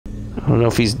don't know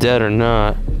if he's dead or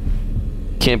not.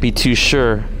 Can't be too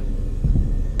sure.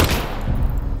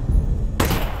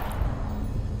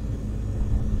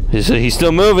 He's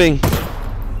still moving.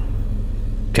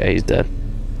 Okay, he's dead.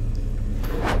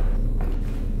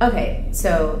 Okay,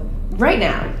 so right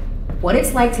now, what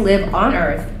it's like to live on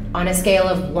Earth on a scale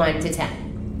of 1 to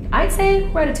 10. I'd say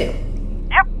we're at a 2.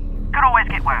 Yep, could always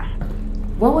get worse.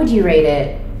 What would you rate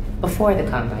it before the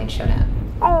Combine showed up?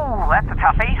 Oh, that's a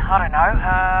toughie. I don't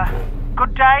know.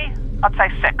 Good day? I'd say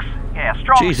 6. Yeah,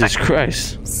 strong Jesus 6.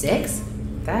 Christ. 6?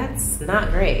 That's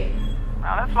not great.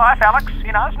 Well, that's life, Alyx.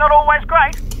 You know, it's not always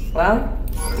great. Well,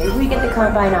 maybe we get the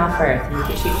Combine off Earth and we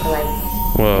could shoot for like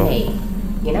Whoa. an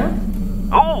 8, you know?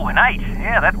 Oh, an 8.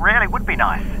 Yeah, that really would be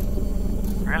nice.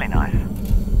 Really nice.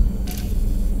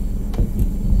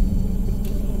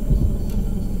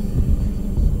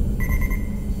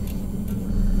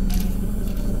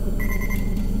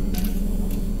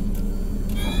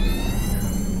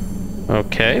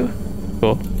 Okay.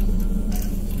 Cool.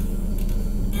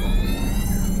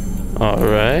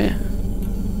 Alright.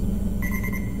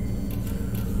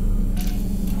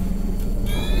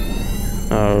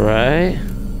 Alright.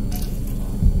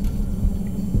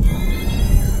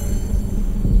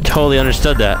 Totally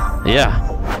understood that. Yeah.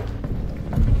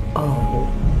 Oh.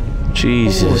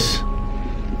 Jesus.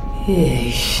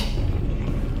 Yeesh.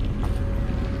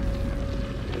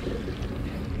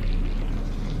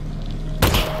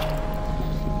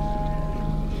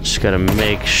 Just gotta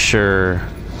make sure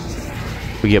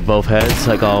we get both heads,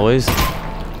 like always.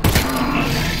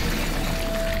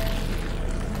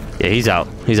 Yeah, he's out.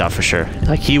 He's out for sure.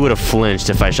 Like, he would have flinched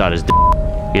if I shot his d,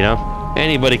 you know?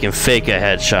 Anybody can fake a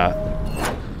headshot.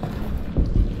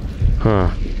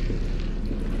 Huh.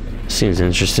 Seems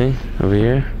interesting over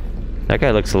here. That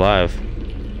guy looks alive.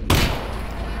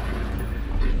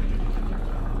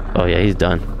 Oh yeah, he's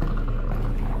done.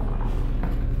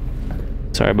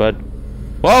 Sorry, bud.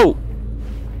 Whoa!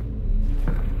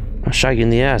 I shot you in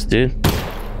the ass, dude.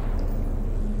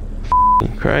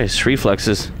 Christ,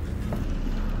 reflexes.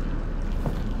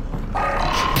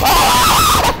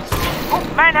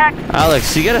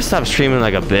 Alyx, you gotta stop screaming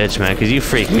like a bitch, man, because you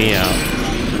freak me out.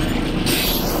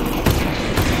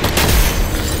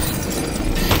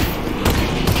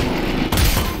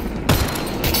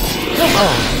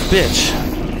 Oh, bitch.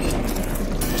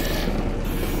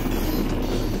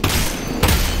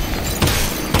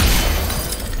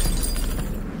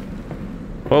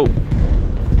 Whoa.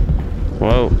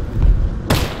 Whoa.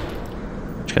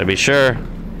 Just gotta be sure.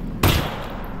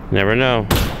 Never know.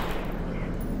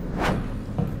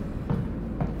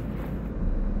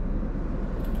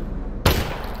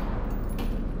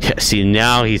 Yeah, see,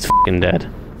 now he's fucking dead.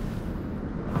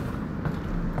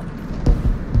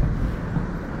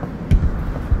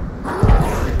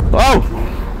 Oh!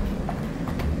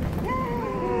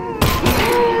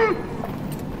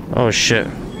 Oh shit.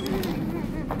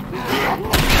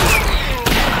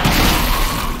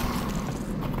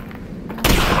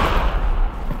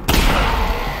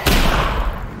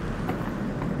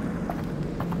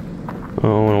 I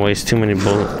don't want to waste too many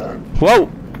bullets. Whoa!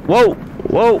 Whoa!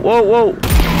 Whoa! Whoa! Whoa!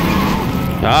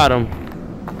 Got him.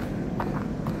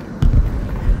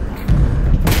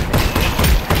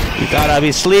 You thought I'd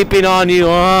be sleeping on you,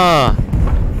 huh?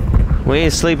 We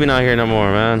ain't sleeping out here no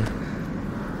more, man.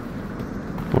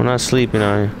 We're not sleeping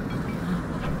on you.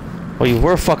 Oh, you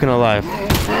were fucking alive.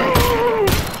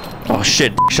 Oh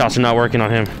shit, shots are not working on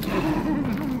him.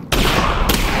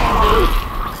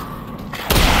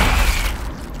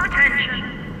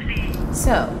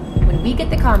 So, when we get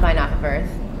the Combine off of Earth,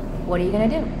 what are you gonna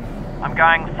do? I'm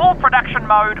going full production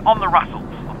mode on the Russells,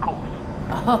 of course.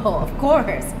 Oh, of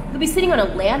course. You'll be sitting on a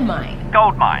landmine.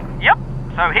 Gold mine, yep.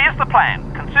 So here's the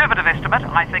plan. Conservative estimate,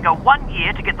 I figure 1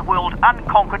 year to get the world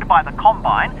unconquered by the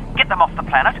Combine, get them off the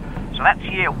planet, so that's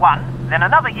year 1, then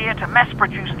another year to mass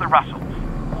produce the Russells.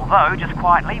 Although, just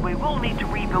quietly, we will need to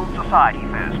rebuild society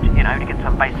first, you know, to get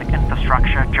some basic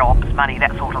infrastructure, jobs, money,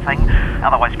 that sort of thing.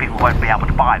 Otherwise people won't be able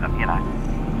to buy them, you know.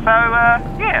 So,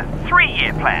 yeah,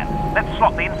 3-year plan. Let's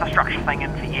slot the infrastructure thing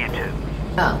in for year 2.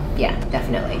 Oh, yeah,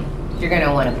 definitely. You're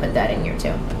gonna want to put that in year 2.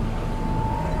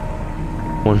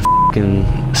 One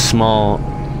fucking small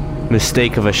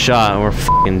mistake of a shot and we're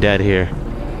fucking dead here.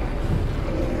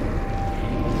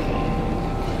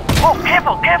 Oh,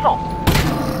 careful, careful!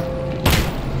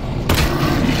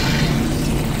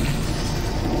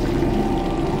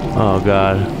 Oh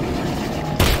god.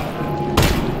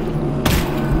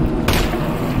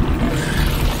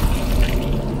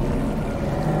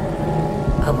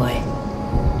 Oh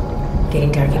boy.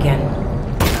 Getting dark again.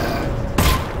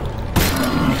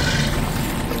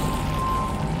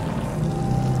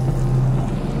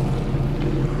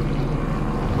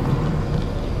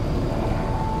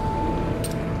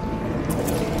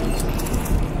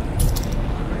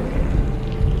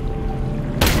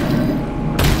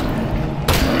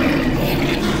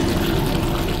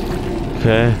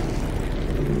 Okay.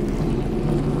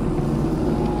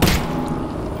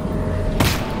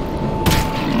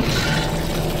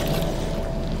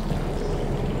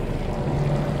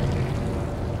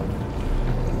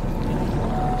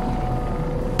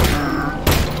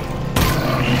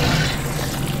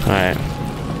 Alright.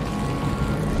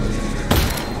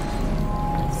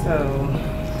 So,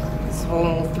 this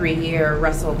whole 3-year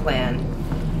Russell plan.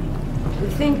 You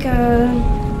think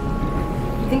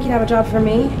you'd have a job for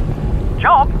me?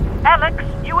 Job? Alyx,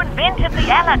 you invented the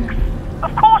Alyx.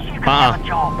 Of course you can have a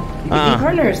job. You could be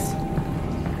partners.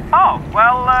 Oh,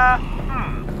 well,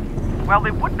 Well,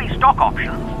 there would be stock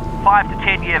options. 5 to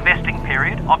 10 year vesting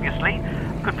period, obviously.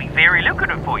 Could be very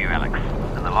lucrative for you, Alyx,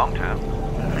 in the long term.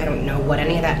 I don't know what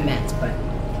any of that meant, but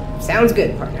sounds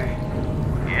good, partner.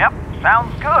 Yep,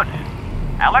 sounds good.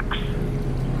 Alyx?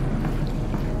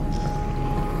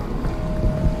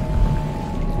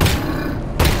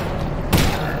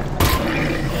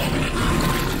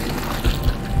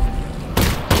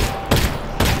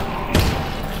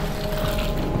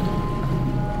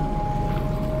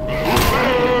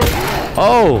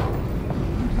 Oh!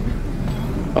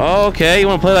 Okay, you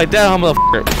wanna play like that, huh,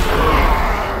 motherfucker?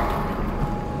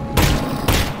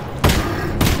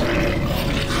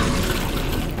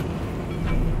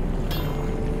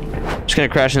 Just gonna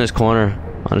crash in this corner.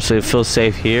 Honestly, it feels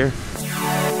safe here.